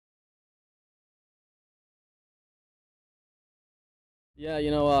Yeah,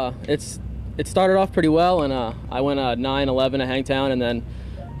 it started off pretty well, and I went 9-11 at Hangtown, and then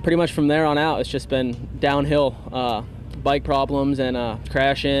pretty much from there on out, it's just been downhill. Bike problems and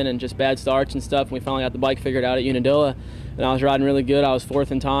crashing and just bad starts and stuff. And we finally got the bike figured out at Unadilla, and I was riding really good. I was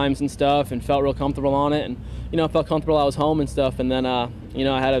fourth in times and stuff, and felt real comfortable on it. And felt comfortable. I was home and stuff. And then I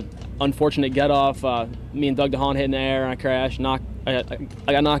had an unfortunate get off. Me and Doug DeHaan hit in the air, and I crashed. I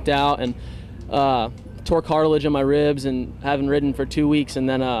got knocked out and tore cartilage in my ribs, and haven't ridden for 2 weeks. And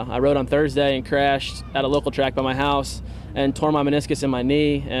then I rode on Thursday and crashed at a local track by my house and tore my meniscus in my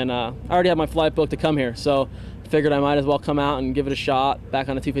knee. And I already had my flight booked to come here, so figured I might as well come out and give it a shot back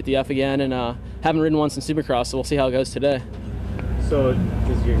on the 250F again. And haven't ridden once in Supercross, so we'll see how it goes today. So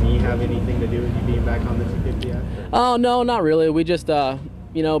does your knee have anything to do with you being back on the 250F? Oh, no, not really. We just, Brown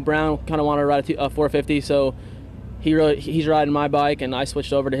kind of wanted to ride a 450, so he's riding my bike, and I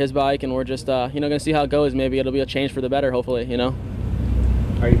switched over to his bike, and we're just, going to see how it goes. Maybe it'll be a change for the better, hopefully, Are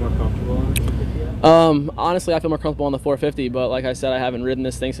you more comfortable on the 250F? Honestly, I feel more comfortable on the 450, but like I said, I haven't ridden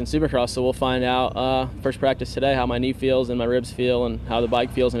this thing since Supercross, so we'll find out first practice today how my knee feels and my ribs feel and how the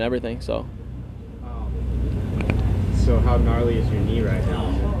bike feels and everything. So how gnarly is your knee right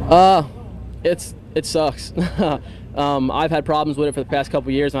now? It sucks. I've had problems with it for the past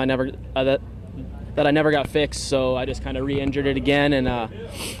couple years, and I never got fixed, so I just kind of re-injured it again. And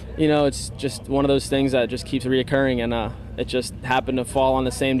it's just one of those things that just keeps reoccurring, and it just happened to fall on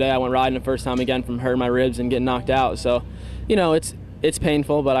the same day I went riding the first time again from hurting my ribs and getting knocked out. So it's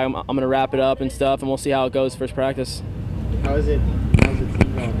painful, but I'm gonna wrap it up and stuff, and we'll see how it goes first practice. How's the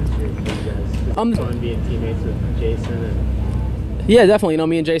team going this year for you guys? Fun being teammates with Jason and... Yeah, definitely.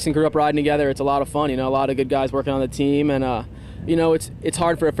 Me and Jason grew up riding together. It's a lot of fun. A lot of good guys working on the team, and it's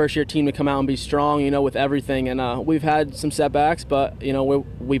hard for a first-year team to come out and be strong, with everything. And we've had some setbacks, but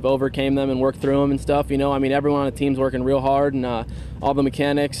we've overcame them and worked through them and stuff. Everyone on the team's working real hard, and all the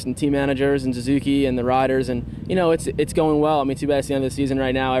mechanics and team managers and Suzuki and the riders, and it's going well. Too bad it's the end of the season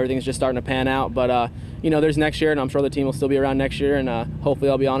right now. Everything's just starting to pan out, but there's next year, and I'm sure the team will still be around next year, and hopefully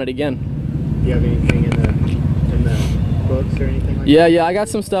I'll be on it again. Do you have anything in the books or anything like that? Yeah, I got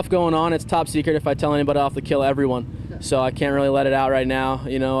some stuff going on. It's top secret. If I tell anybody, I'll have to kill everyone. So I can't really let it out right now.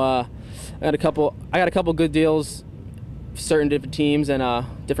 I got a couple good deals, certain different teams and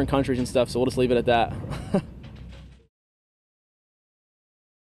different countries and stuff. So we'll just leave it at that.